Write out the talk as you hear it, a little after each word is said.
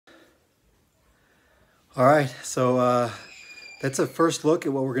All right, so that's a first look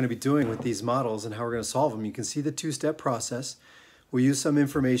at what we're going to be doing with these models and how we're going to solve them. You can see the two-step process. We use some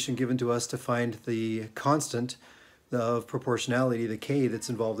information given to us to find the constant of proportionality, the k that's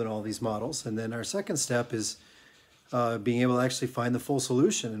involved in all these models. And then our second step is being able to actually find the full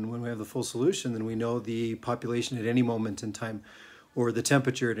solution. And when we have the full solution, then we know the population at any moment in time, or the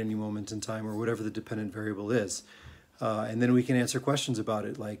temperature at any moment in time, or whatever the dependent variable is. And then we can answer questions about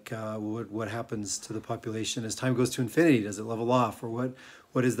it, like what happens to the population as time goes to infinity? Does it level off? Or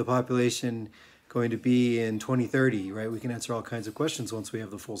what is the population going to be in 2030, right? We can answer all kinds of questions once we have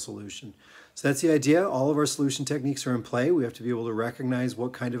the full solution. So that's the idea. All of our solution techniques are in play. We have to be able to recognize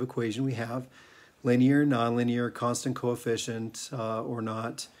what kind of equation we have, linear, nonlinear, constant coefficient, or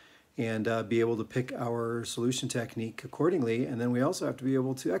not, and be able to pick our solution technique accordingly. And then we also have to be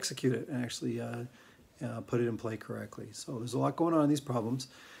able to execute it and actually put it in play correctly. So there's a lot going on in these problems,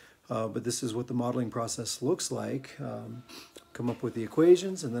 but this is what the modeling process looks like. Come up with the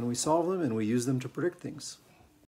equations, and then we solve them, and we use them to predict things.